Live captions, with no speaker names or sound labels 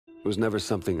It was never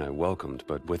something I welcomed,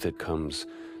 but with it comes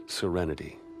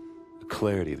serenity, a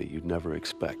clarity that you'd never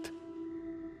expect.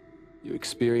 You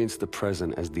experience the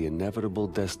present as the inevitable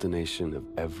destination of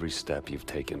every step you've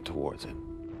taken towards it.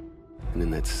 And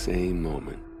in that same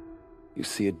moment, you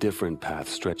see a different path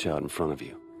stretch out in front of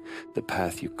you. The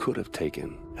path you could have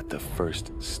taken at the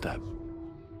first step.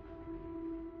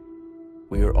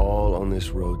 We are all on this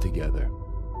road together.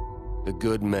 The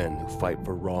good men who fight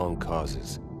for wrong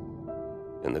causes,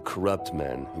 and the corrupt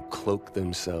men who cloak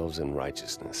themselves in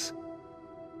righteousness.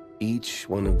 Each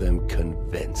one of them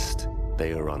convinced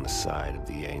they are on the side of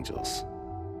the angels.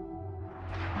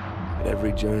 But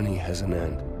every journey has an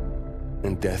end,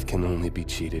 and death can only be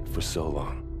cheated for so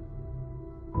long.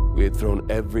 We had thrown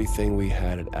everything we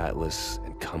had at Atlas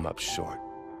and come up short.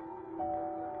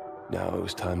 Now it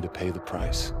was time to pay the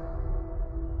price.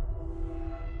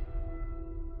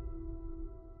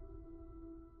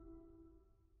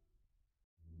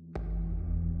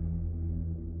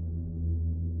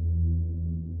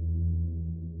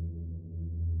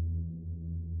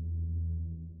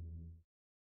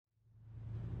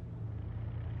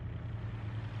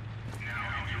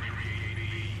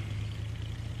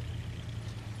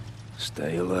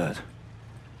 Stay alert.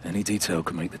 Any detail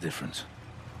can make the difference.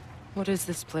 What is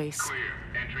this place?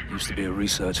 Used to be a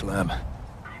research lab.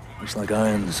 Looks like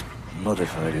Irons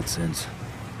modified it since.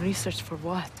 Research for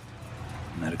what?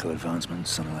 Medical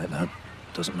advancements, something like that.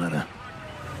 Doesn't matter.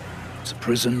 It's a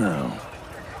prison now.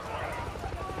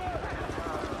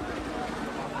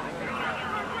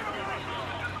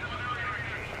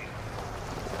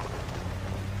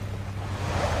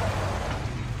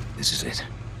 This is it.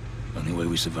 Only way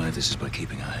we survive this is by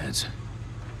keeping our heads.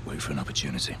 Wait for an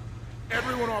opportunity.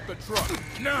 Everyone off the truck,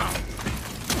 now!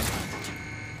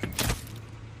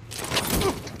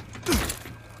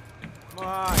 Come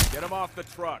on, get him off the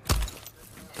truck.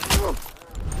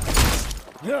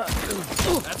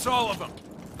 That's all of them.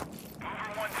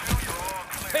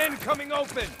 Pen coming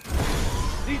open.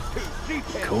 These two,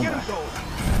 C-10, get them going.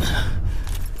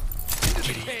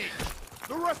 Into the cage.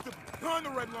 The rest of them, on the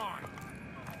red line.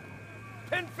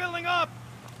 Pen filling up!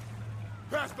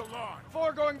 Past the line!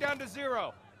 4 going down to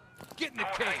 0. Get in the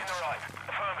cage!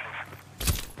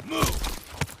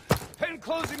 Move! Pen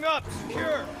closing up!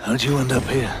 Secure! How'd you end up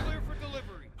here? Clear for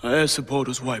delivery. Our air support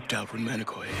was wiped out when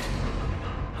Manico hit.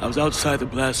 I was outside the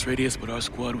blast radius, but our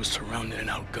squad was surrounded and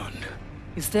outgunned.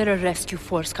 Is there a rescue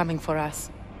force coming for us?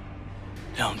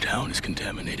 Downtown is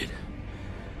contaminated.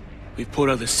 We've put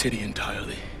out the city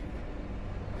entirely.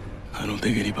 I don't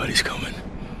think anybody's coming.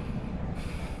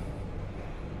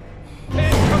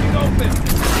 Pen coming open!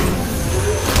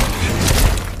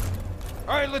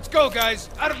 Alright, let's go, guys!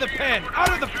 Out of the pen!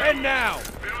 Out of the pen now!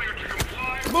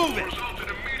 Move it!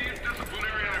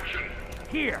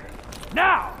 Here!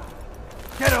 Now!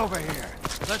 Get over here!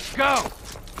 Let's go!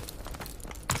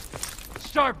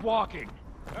 Start walking!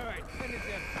 Alright, pen is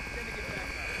empty. Time to get back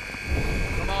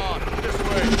up. Come on, this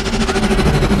way!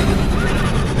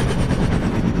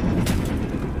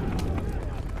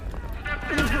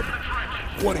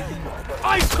 What are you?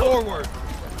 Ice forward!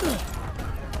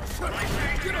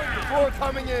 Get over the floor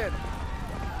coming in!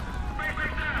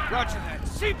 Roger that.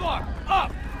 C-block,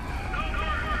 up!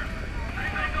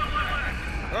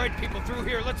 Alright, people through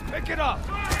here, let's pick it up!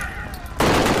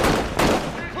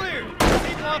 Clear!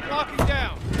 C-block locking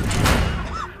down!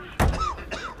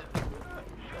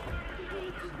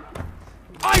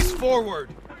 Ice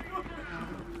forward!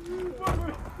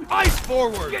 Ice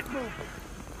forward! Get moving!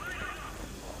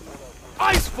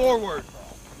 Ice forward!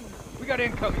 We got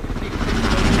incoming.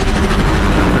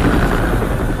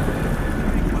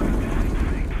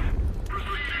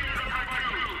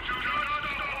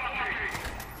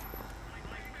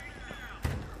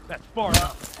 That's far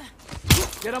enough.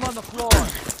 Get him on the floor.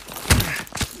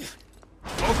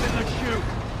 Open the chute.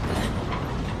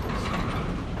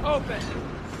 Open.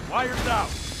 Wires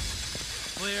out.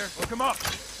 Clear. Hook him up.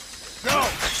 Go.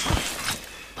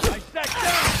 Nice set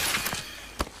down.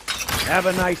 Have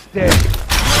a nice day.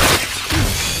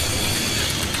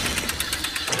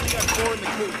 We got 4 in the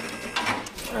coop.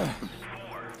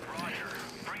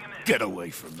 Get away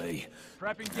from me.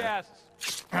 Trapping gas.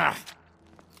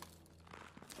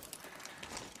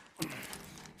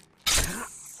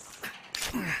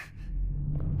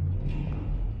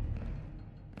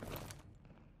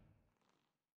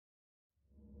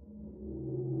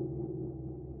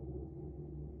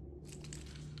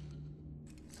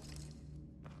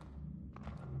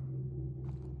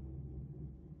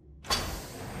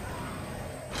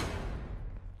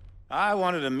 I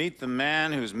wanted to meet the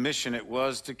man whose mission it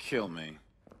was to kill me.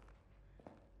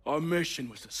 Our mission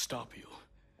was to stop you.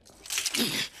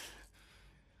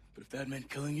 But if that meant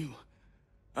killing you,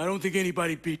 I don't think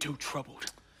anybody'd be too troubled.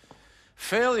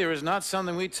 Failure is not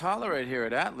something we tolerate here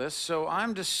at Atlas, so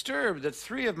I'm disturbed that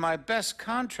 3 of my best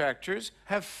contractors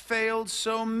have failed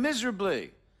so miserably.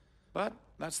 But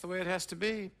that's the way it has to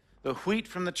be. The wheat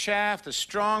from the chaff, the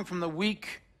strong from the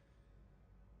weak.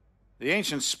 The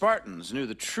ancient Spartans knew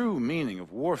the true meaning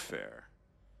of warfare.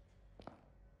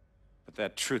 But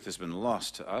that truth has been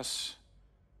lost to us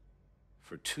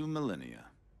for 2 millennia.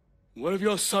 What of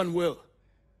your son, Will?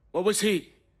 What was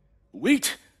he?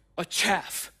 Wheat or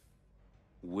chaff?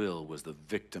 Will was the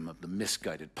victim of the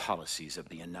misguided policies of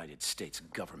the United States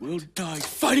government. Will died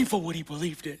fighting for what he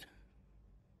believed in. Of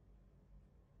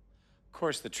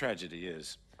course, the tragedy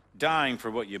is, dying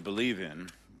for what you believe in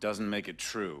doesn't make it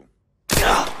true.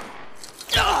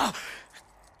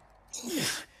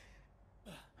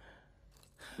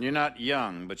 You're not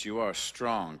young, but you are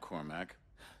strong, Cormac.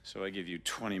 So I give you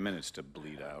 20 minutes to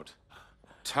bleed out.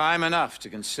 Time enough to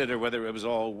consider whether it was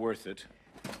all worth it.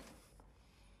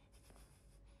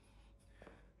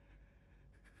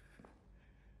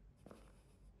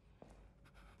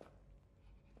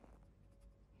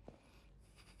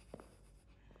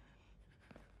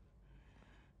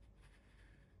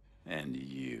 And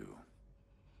you.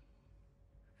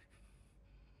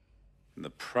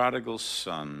 The prodigal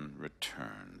son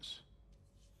returns.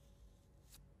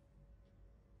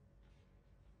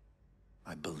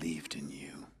 I believed in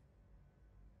you.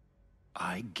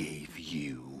 I gave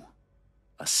you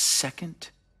a second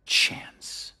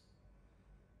chance.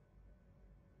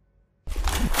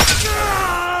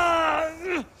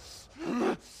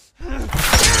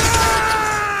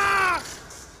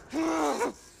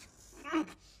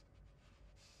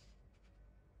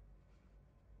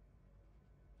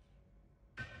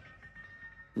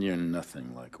 You're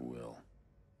nothing like Will.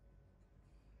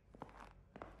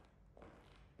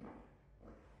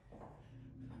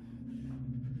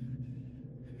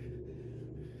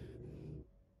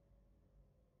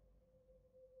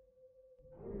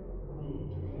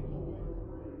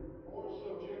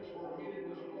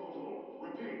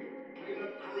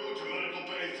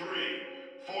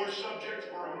 Subjects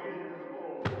for immediate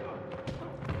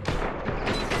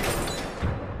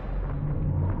disposal.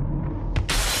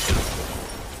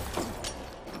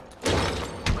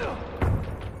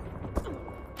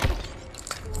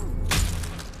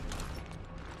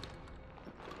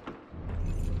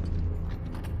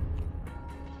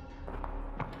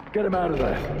 Get him out of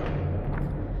there.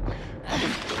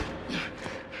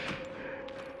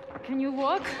 Can you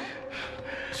walk?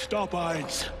 Stop,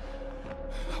 Irons.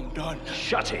 I'm done.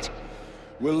 Shut it.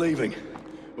 We're leaving.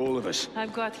 All of us.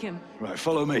 I've got him. Right,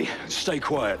 follow me. Stay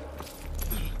quiet.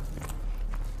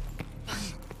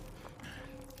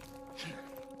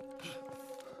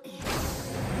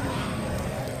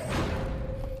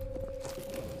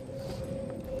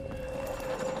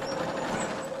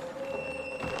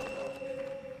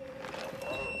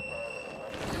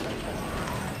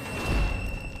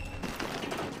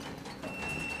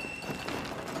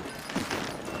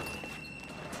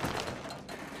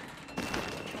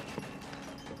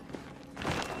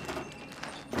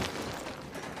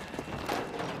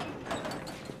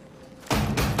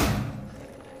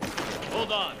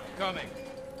 Hold on, coming.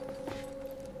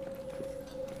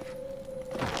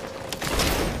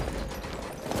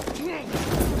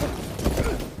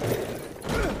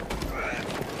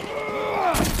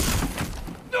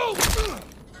 No!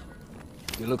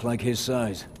 You look like his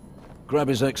size. Grab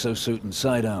his exosuit and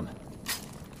sidearm.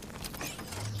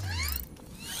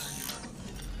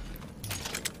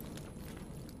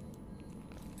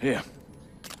 Here.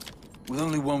 With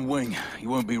only one wing, you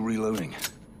won't be reloading.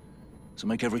 So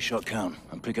make every shot count,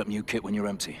 and pick up new kit when you're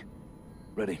empty.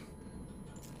 Ready.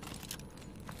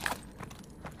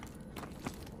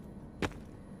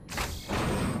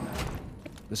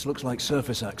 This looks like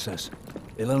surface access.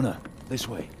 Ilona, this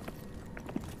way.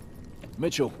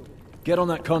 Mitchell, get on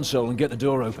that console and get the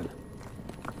door open.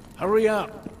 Hurry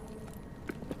up!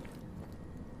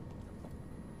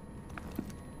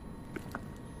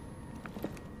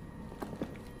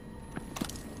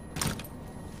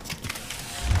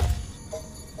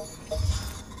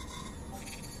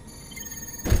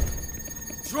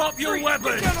 Drop your Freeze,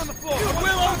 weapon! get down on the floor! You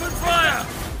will open fire!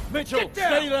 Mitchell, Get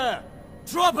down! stay there!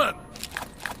 Drop him!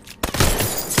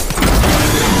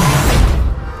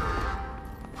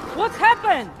 What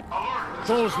happened?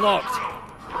 Door's locked.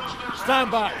 Stand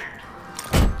back.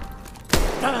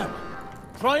 Dan,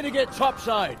 trying to get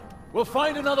topside. We'll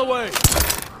find another way.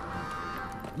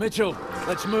 Mitchell,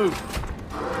 let's move.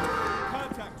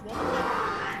 Contact, woman.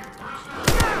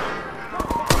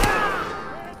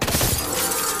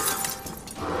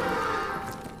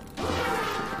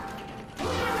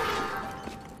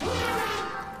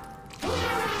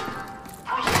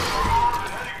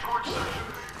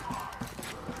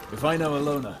 If I know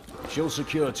Ilona, she'll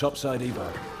secure topside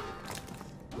evac.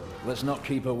 Let's not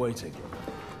keep her waiting.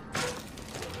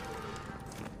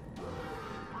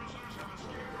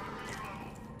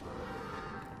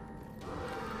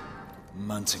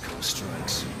 Manticore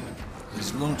strikes.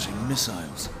 He's launching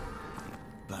missiles.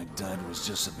 Baghdad was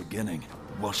just the beginning.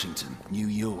 Washington, New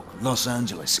York, Los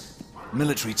Angeles.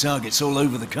 Military targets all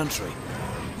over the country.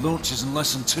 Launches in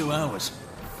less than 2 hours.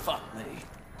 Fuck me.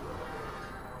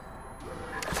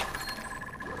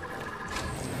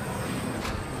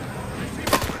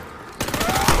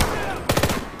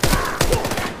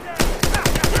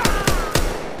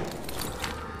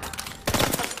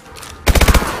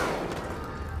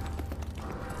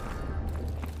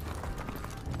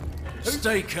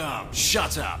 Stay calm.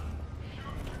 Shut up.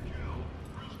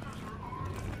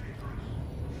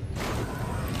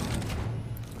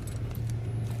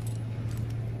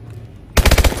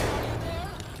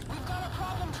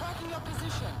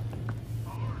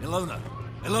 Ilona!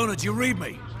 Ilona, do you read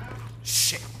me?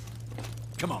 Shit!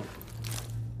 Come on.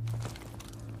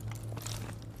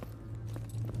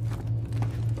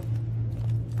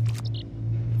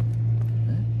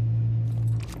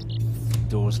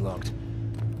 Door's locked.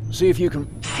 See if you can...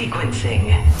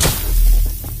 Sequencing.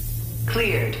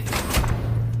 Cleared.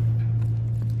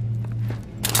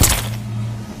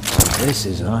 This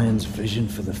is Irons' vision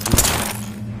for the future.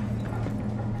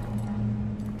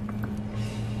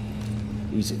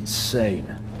 He's insane.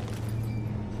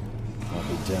 I'll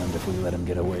be damned if we let him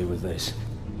get away with this.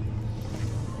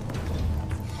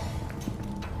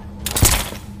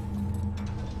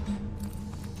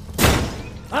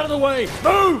 Out of the way!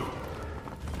 Move!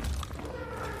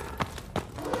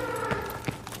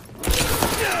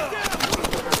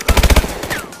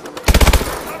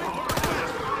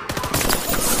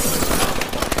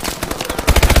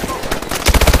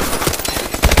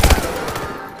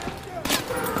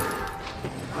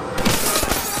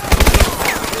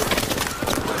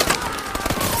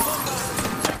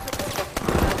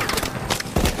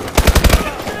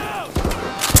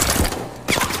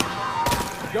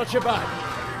 Got your back.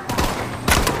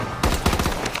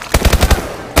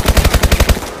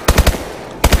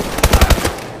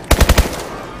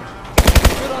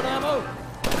 Good on ammo.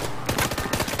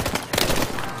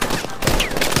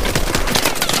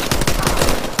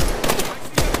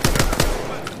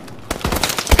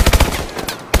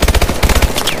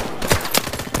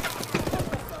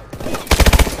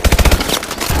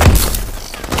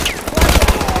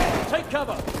 Take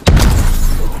cover.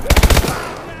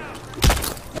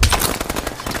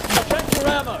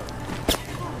 Ammo.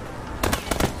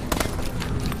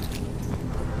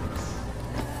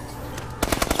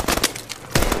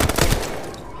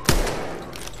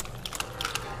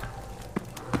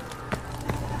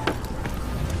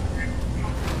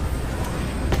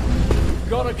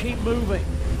 Gotta keep moving.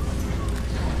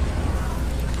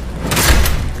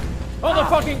 On the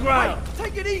fucking ground! Hey,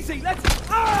 take it easy, let's...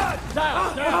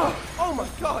 Down! Oh my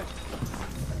god!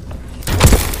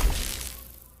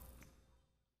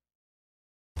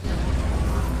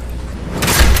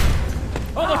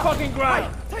 On the fucking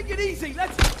ground! Hey, take it easy,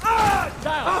 let's...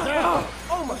 Down!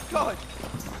 Oh my god!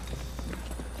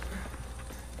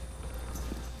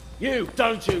 You,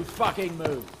 don't you fucking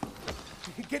move!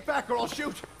 Get back or I'll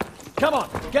shoot! Come on,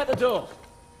 get the door!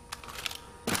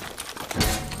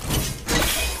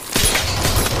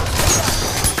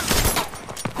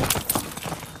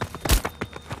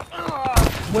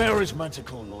 Where is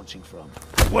Manticore launching from?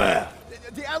 Where?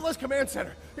 The Atlas Command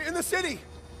Center, in the city!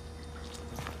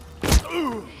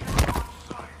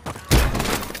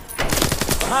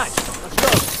 Hatch, let's go!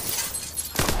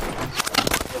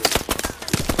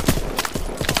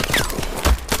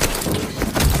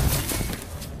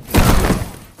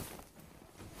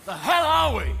 The hell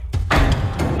are we?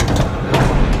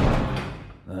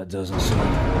 That doesn't sound...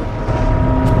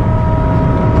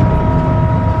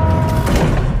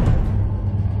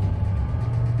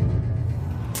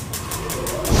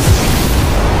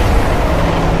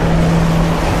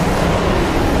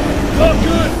 Not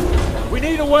good! We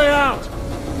need a way out!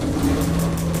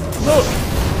 Look!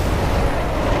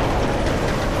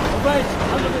 The vent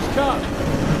under this car!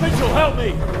 Mitchell, help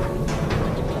me!